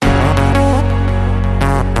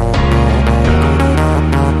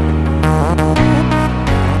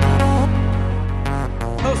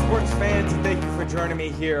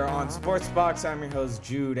SportsBx. I'm your host,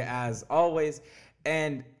 Jude, as always.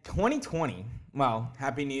 And 2020, well,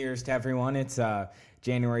 Happy New Year's to everyone. It's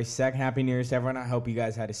January 2nd. Happy New Year's to everyone. I hope you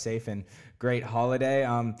guys had a safe and great holiday.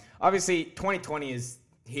 Obviously, 2020 is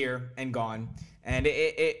here and gone. And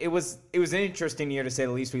it was an interesting year, to say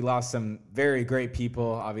the least. We lost some very great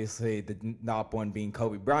people, obviously, the top one being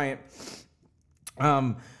Kobe Bryant.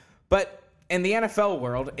 But in the NFL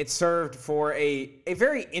world, it served for a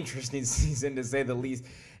very interesting season, to say the least.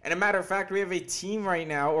 And a matter of fact, we have a team right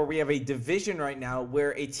now, or we have a division right now,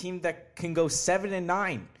 where a team that can go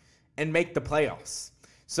 7-9 and make the playoffs.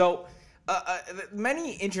 So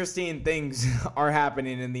many interesting things are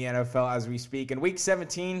happening in the NFL as we speak. And Week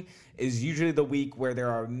 17 is usually the week where there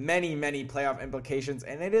are many, many playoff implications,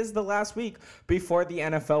 and it is the last week before the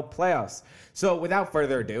NFL playoffs. So without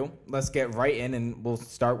further ado, let's get right in, and we'll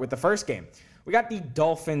start with the first game. We got the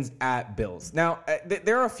Dolphins at Bills. Now,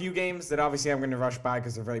 there are a few games that obviously I'm going to rush by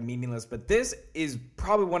because they're very meaningless, but this is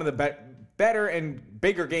probably one of the better and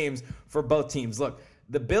bigger games for both teams. Look,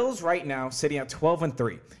 the Bills right now sitting at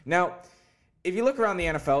 12-3. Now, if you look around the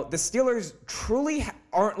NFL, the Steelers truly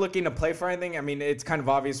aren't looking to play for anything. I mean, it's kind of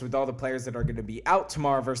obvious with all the players that are going to be out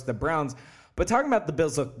tomorrow versus the Browns. But talking about the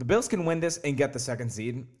Bills, look, the Bills can win this and get the second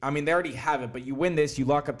seed. I mean, they already have it, but you win this, you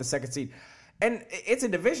lock up the second seed. And it's a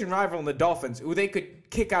division rival in the Dolphins who they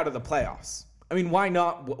could kick out of the playoffs. I mean, why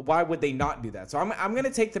not? Why would they not do that? So I'm going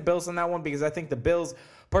to take the Bills on that one because I think the Bills,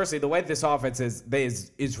 personally, the way this offense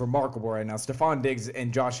is remarkable right now. Stephon Diggs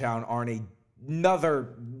and Josh Allen are on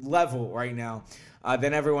another level right now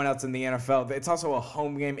than everyone else in the NFL. It's also a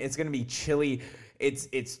home game. It's going to be chilly.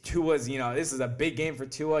 It's Tua's, this is a big game for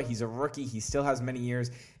Tua. He's a rookie. He still has many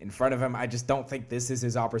years in front of him. I just don't think this is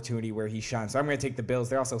his opportunity where he shines. So I'm going to take the Bills.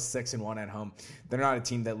 They're also 6-1 at home. They're not a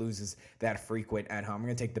team that loses that frequent at home. I'm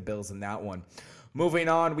going to take the Bills in that one. Moving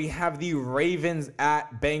on, we have the Ravens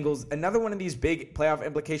at Bengals. Another one of these big playoff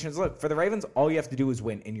implications. Look, for the Ravens, all you have to do is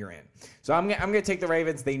win, and you're in. So I'm going to take the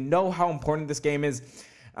Ravens. They know how important this game is.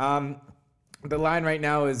 The line right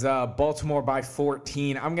now is Baltimore by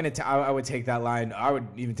 14. I would take that line. I would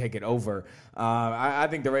even take it over. I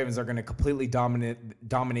think the Ravens are going to completely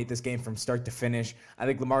dominate this game from start to finish. I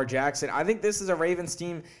think Lamar Jackson. I think this is a Ravens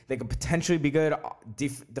team that could potentially be good.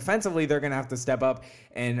 Defensively, they're going to have to step up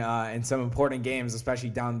in some important games, especially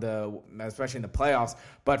in the playoffs.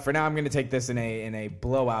 But for now, I'm going to take this in a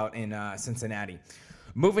blowout in Cincinnati.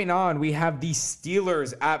 Moving on, we have the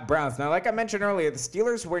Steelers at Browns. Now, like I mentioned earlier, the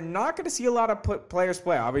Steelers, we're not going to see a lot of players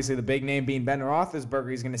play. Obviously, the big name being Ben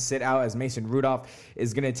Roethlisberger. He's going to sit out as Mason Rudolph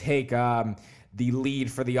is going to take the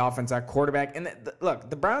lead for the offense at quarterback. And look,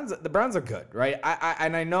 the Browns are good, right?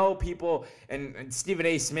 I know people, and Stephen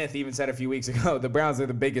A. Smith even said a few weeks ago, the Browns are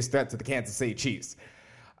the biggest threat to the Kansas City Chiefs.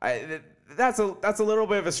 That's a little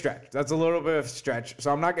bit of a stretch.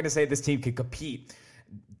 So I'm not going to say this team could compete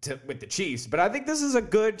with the Chiefs, but I think this is a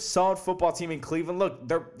good, solid football team in Cleveland. Look,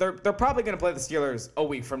 they're probably going to play the Steelers a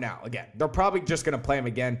week from now again. They're probably just going to play them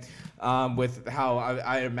again with how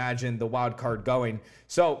I imagine the wild card going.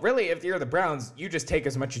 So really, if you're the Browns, you just take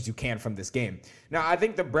as much as you can from this game. Now, I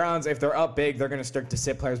think the Browns, if they're up big, they're going to start to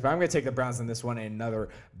sit players, but I'm going to take the Browns in this one and another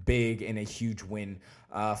big and a huge win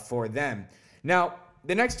for them. Now,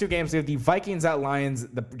 the next two games, we have the Vikings at Lions,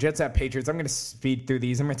 the Jets at Patriots. I'm going to speed through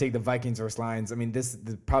these. I'm going to take the Vikings versus Lions. I mean, this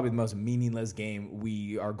is probably the most meaningless game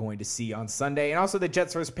we are going to see on Sunday. And also the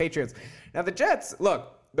Jets versus Patriots. Now, the Jets,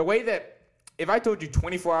 look, the way that if I told you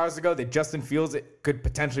 24 hours ago that Justin Fields could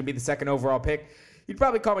potentially be the second overall pick, you'd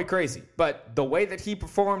probably call me crazy. But the way that he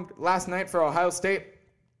performed last night for Ohio State,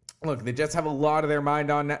 look, the Jets have a lot of their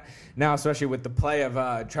mind on now, especially with the play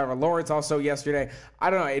of Trevor Lawrence also yesterday.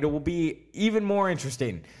 I don't know. It will be even more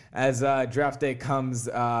interesting as draft day comes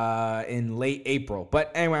in late April.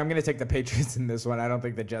 But anyway, I'm going to take the Patriots in this one. I don't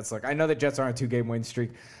think the Jets look. I know the Jets are on a 2-game win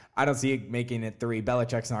streak. I don't see it making it 3.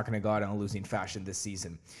 Belichick's not going to go out in a losing fashion this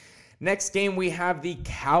season. Next game, we have the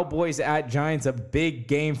Cowboys at Giants. A big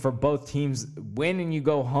game for both teams. Win and you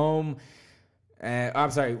go home.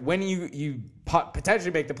 When you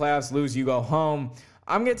potentially make the playoffs, lose, you go home.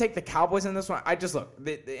 I'm going to take the Cowboys in this one.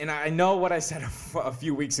 And I know what I said a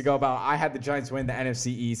few weeks ago about I had the Giants win the NFC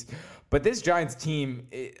East, but this Giants team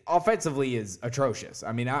offensively is atrocious.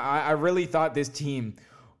 I mean, I really thought this team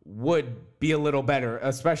would be a little better,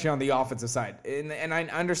 especially on the offensive side. And I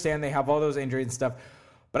understand they have all those injuries and stuff,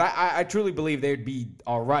 but I truly believe they'd be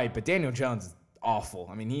all right. But Daniel Jones is awful.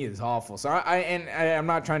 I mean, he is awful. So I'm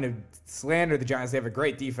not trying to slander the Giants. They have a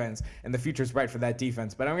great defense, and the future's bright for that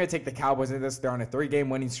defense. But I'm going to take the Cowboys in this. They're on a 3-game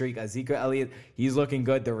winning streak. Ezekiel Elliott, he's looking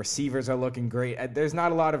good. The receivers are looking great. There's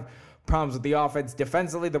not a lot of problems with the offense.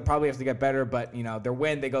 Defensively, they'll probably have to get better, but, their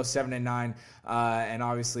win, they go 7-9. And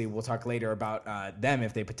obviously, we'll talk later about them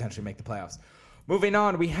if they potentially make the playoffs. Moving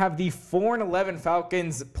on, we have the 4-11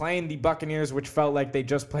 Falcons playing the Buccaneers, which felt like they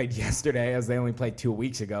just played yesterday as they only played 2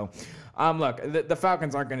 weeks ago. Look, the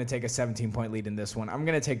Falcons aren't going to take a 17-point lead in this one. I'm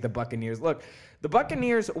going to take the Buccaneers. Look, the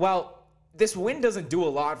Buccaneers, this win doesn't do a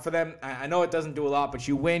lot for them. I know it doesn't do a lot, but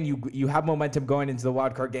you win. You have momentum going into the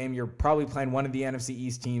wildcard game. You're probably playing one of the NFC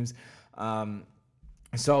East teams.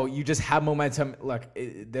 So you just have momentum. Look,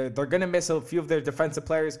 they're going to miss a few of their defensive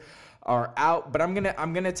players are out, but I'm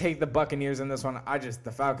gonna take the Buccaneers in this one.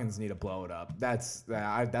 The Falcons need to blow it up. That's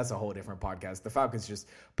a whole different podcast. The Falcons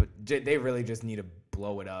they really just need to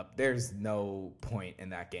blow it up. There's no point in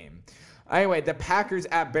that game. Anyway, the Packers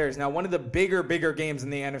at Bears. Now, one of the bigger games in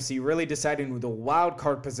the NFC, really deciding the wild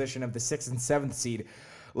card position of the 6th and 7th seed.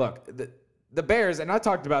 Look, the Bears, and I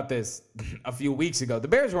talked about this a few weeks ago, the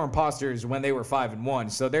Bears were imposters when they were 5-1,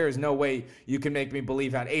 so there is no way you can make me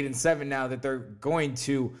believe at 8-7 now that they're going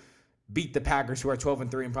to beat the Packers, who are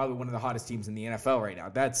 12-3 and probably one of the hottest teams in the NFL right now.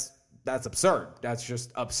 That's absurd. That's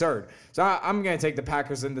just absurd. So I'm going to take the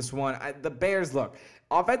Packers in this one. The Bears, look,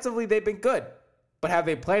 offensively they've been good, but have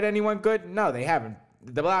they played anyone good? No, they haven't.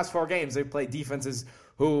 The last 4 games they've played defenses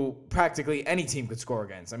who practically any team could score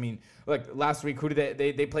against. I mean, look, last week, who did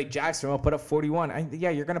they played Jacksonville, put up 41.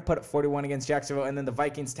 You're going to put up 41 against Jacksonville, and then the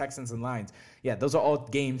Vikings, Texans, and Lions. Yeah, those are all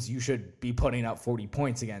games you should be putting up 40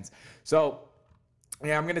 points against. So,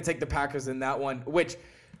 yeah, I'm going to take the Packers in that one, which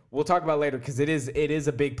we'll talk about later because it is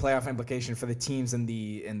a big playoff implication for the teams in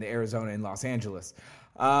the Arizona and Los Angeles.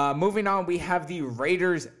 Moving on, we have the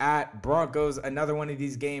Raiders at Broncos. Another one of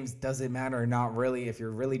these games. Does it matter or not really? If you're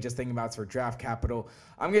really just thinking about it for draft capital,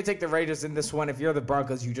 I'm going to take the Raiders in this one. If you're the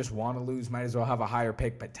Broncos, you just want to lose, might as well have a higher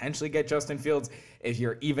pick, potentially get Justin Fields if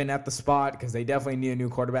you're even at the spot, because they definitely need a new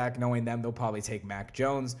quarterback. Knowing them, they'll probably take Mac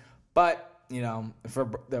Jones. But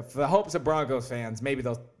for the hopes of Broncos fans, maybe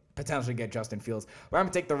they'll potentially get Justin Fields. But I'm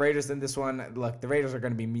going to take the Raiders in this one. Look, the Raiders are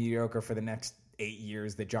going to be mediocre for the next 8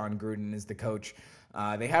 years that John Gruden is the coach.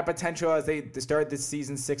 They have potential as they start this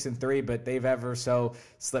season 6-3, but they've ever so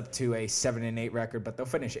slipped to a 7-8 record, but they'll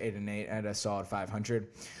finish 8-8 at a solid 500.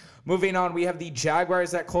 Moving on, we have the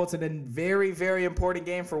Jaguars at Colts in a very, very important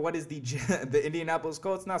game for what is the Indianapolis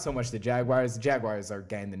Colts. Not so much the Jaguars. The Jaguars are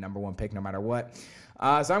getting the number 1 pick no matter what.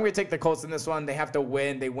 So I'm going to take the Colts in this one. They have to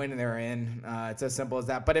win. They win and they're in. It's as simple as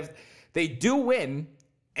that. But if they do win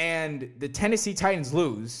and the Tennessee Titans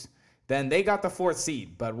lose, then they got the 4th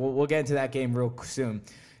seed. But we'll get into that game real soon.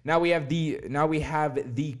 Now we have the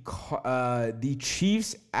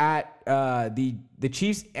Chiefs at the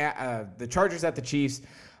Chargers at the Chiefs.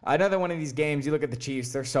 Another one of these games, you look at the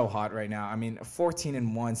Chiefs, they're so hot right now. I mean, 14-1,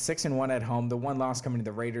 6-1 at home. The one loss coming to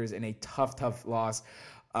the Raiders in a tough loss.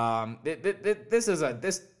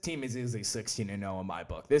 This team is easily 16-0 in my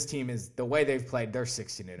book. This team is, the way they've played, they're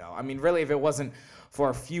 16-0. I mean, really, if it wasn't for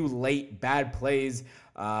a few late bad plays,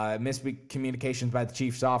 miscommunications by the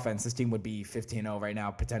Chiefs offense, this team would be 15-0 right now,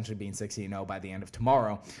 potentially being 16-0 by the end of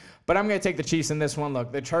tomorrow. But I'm going to take the Chiefs in this one.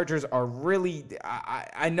 Look, the Chargers are really,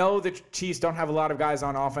 I know the Chiefs don't have a lot of guys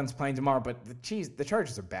on offense playing tomorrow, but the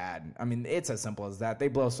Chargers are bad. I mean, it's as simple as that. They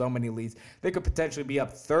blow so many leads. They could potentially be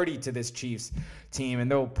up 30 to this Chiefs team, and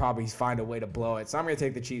they'll probably find a way to blow it. So I'm going to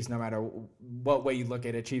take the Chiefs no matter what way you look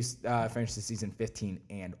at it. Chiefs finished the season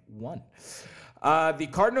 15-1. The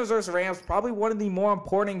Cardinals versus Rams, probably one of the more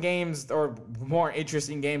important games or more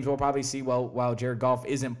interesting games we'll probably see while Jared Goff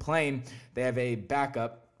isn't playing. They have a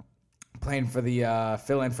backup playing for the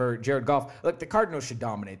fill-in for Jared Goff. Look, the Cardinals should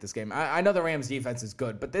dominate this game. I know the Rams' defense is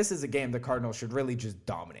good, but this is a game the Cardinals should really just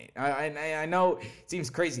dominate. I know it seems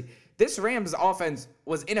crazy. This Rams' offense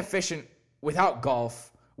was inefficient without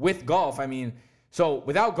Goff. With Goff, I mean, so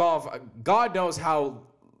without Goff, God knows how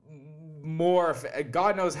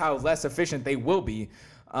less efficient they will be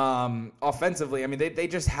offensively. I mean, they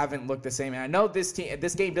just haven't looked the same. And I know this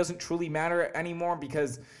game doesn't truly matter anymore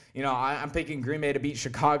because, I'm picking Green Bay to beat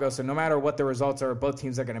Chicago. So no matter what the results are, both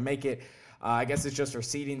teams are going to make it. I guess it's just for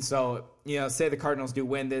seeding. So, say the Cardinals do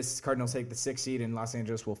win this. Cardinals take the 6th seed, and Los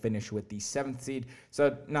Angeles will finish with the 7th seed.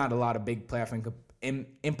 So not a lot of big playoff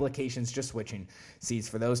implications, just switching seeds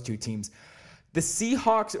for those two teams. The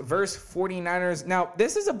Seahawks versus 49ers. Now,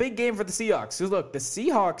 this is a big game for the Seahawks. So, look, the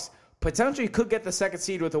Seahawks potentially could get the 2nd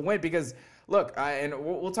seed with a win because, look, and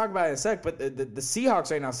we'll talk about it in a sec, but the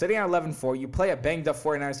Seahawks right now, sitting at 11-4, you play a banged-up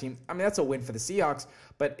 49ers team. I mean, that's a win for the Seahawks,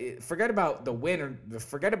 but forget about the win or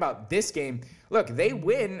forget about this game. Look, they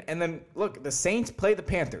win, and then, look, the Saints play the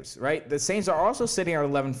Panthers, right? The Saints are also sitting at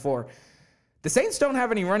 11-4. The Saints don't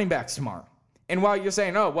have any running backs tomorrow. And while you're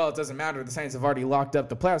saying, oh, well, it doesn't matter, the Saints have already locked up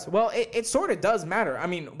the playoffs. Well, it sort of does matter. I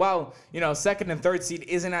mean, while, second and third seed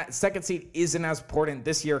second seed isn't as important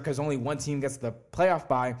this year because only one team gets the playoff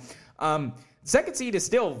bye. Second seed is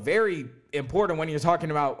still very important when you're talking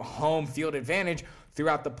about home field advantage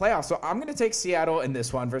throughout the playoffs. So I'm going to take Seattle in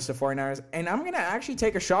this one versus the 49ers, and I'm going to actually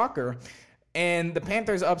take a shocker, and the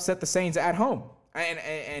Panthers upset the Saints at home.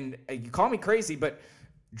 And you call me crazy, but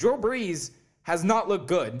Drew Brees has not looked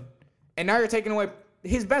good. And now you're taking away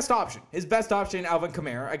his best option, Alvin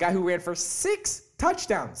Kamara, a guy who ran for 6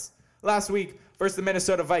 touchdowns last week versus the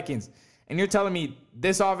Minnesota Vikings. And you're telling me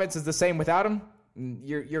this offense is the same without him?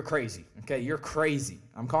 You're crazy. Okay, you're crazy.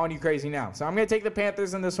 I'm calling you crazy now. So I'm going to take the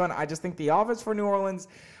Panthers in this one. I just think the offense for New Orleans,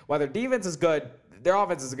 while their defense is good, their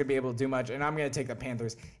offense isn't going to be able to do much. And I'm going to take the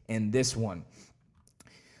Panthers in this one.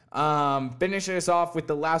 Finishing us off with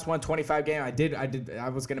the last 125 game. I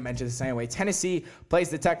was going to mention this anyway. Tennessee plays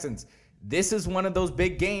the Texans. This is one of those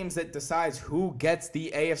big games that decides who gets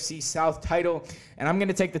the AFC South title. And I'm going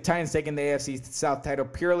to take the Titans taking the AFC South title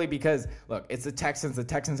purely because, look, it's the Texans. The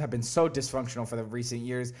Texans have been so dysfunctional for the recent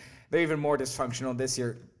years. They're even more dysfunctional this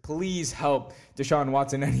year. Please help Deshaun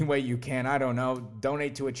Watson any way you can. I don't know.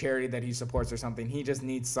 Donate to a charity that he supports or something. He just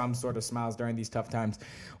needs some sort of smiles during these tough times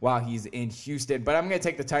while he's in Houston. But I'm going to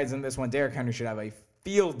take the Titans in this one. Derrick Henry should have a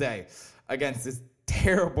field day against this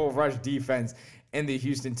terrible rush defense in the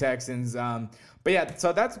Houston Texans. But yeah,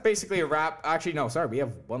 so that's basically a wrap. Actually, no, sorry, we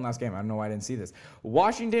have one last game. I don't know why I didn't see this.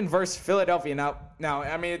 Washington versus Philadelphia. Now,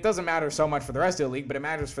 I mean, it doesn't matter so much for the rest of the league, but it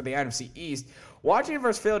matters for the NFC East. Washington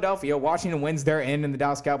versus Philadelphia. Washington wins, they're in, and the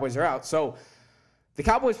Dallas Cowboys are out. So the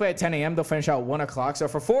Cowboys play at 10 a.m. They'll finish out 1 o'clock. So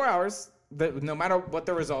for 4 hours, no matter what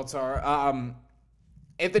the results are,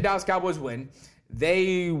 if the Dallas Cowboys win,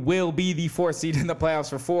 they will be the 4th seed in the playoffs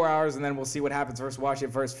for 4 hours, and then we'll see what happens versus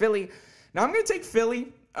Washington versus Philly. Now, I'm going to take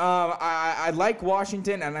Philly. I like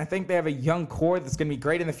Washington, and I think they have a young core that's going to be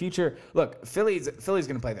great in the future. Look, Philly's going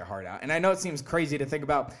to play their heart out, and I know it seems crazy to think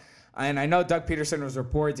about, and I know Doug Peterson was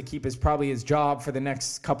reported to keep probably his job for the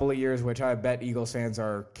next couple of years, which I bet Eagles fans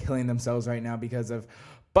are killing themselves right now because of.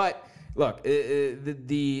 But look,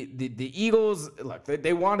 the Eagles, look,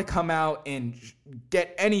 they want to come out and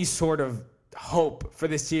get any sort of hope for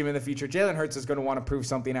this team in the future. Jalen Hurts is going to want to prove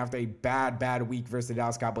something after a bad week versus the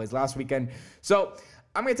Dallas Cowboys last weekend. So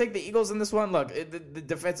I'm going to take the Eagles in this one. Look, the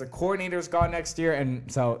defensive coordinator is gone next year, and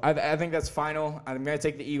so I think that's final. I'm going to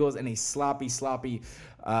take the Eagles in a sloppy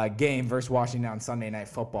game versus Washington on Sunday Night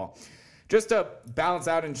Football. Just to balance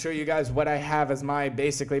out and show you guys what I have as my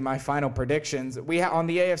final predictions. On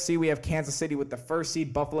the AFC, we have Kansas City with the 1st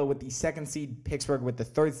seed, Buffalo with the 2nd seed, Pittsburgh with the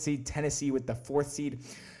 3rd seed, Tennessee with the 4th seed,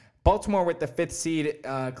 Baltimore with the 5th seed,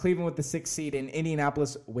 Cleveland with the 6th seed, and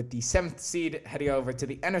Indianapolis with the 7th seed. Heading over to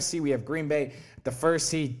the NFC, we have Green Bay at the 1st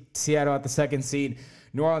seed, Seattle at the 2nd seed,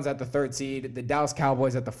 New Orleans at the 3rd seed, the Dallas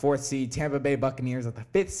Cowboys at the 4th seed, Tampa Bay Buccaneers at the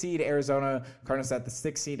 5th seed, Arizona Cardinals at the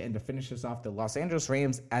 6th seed, and to finish us off, the Los Angeles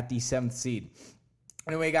Rams at the 7th seed.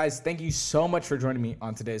 Anyway, guys, thank you so much for joining me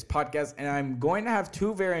on today's podcast, and I'm going to have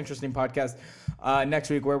 2 very interesting podcasts next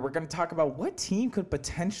week where we're going to talk about what team could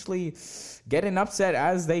potentially get an upset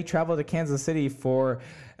as they travel to Kansas City for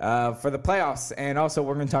the playoffs, and also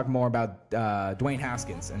we're going to talk more about Dwayne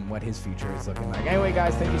Haskins and what his future is looking like. Anyway,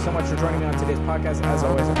 guys, thank you so much for joining me on today's podcast. As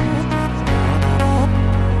always,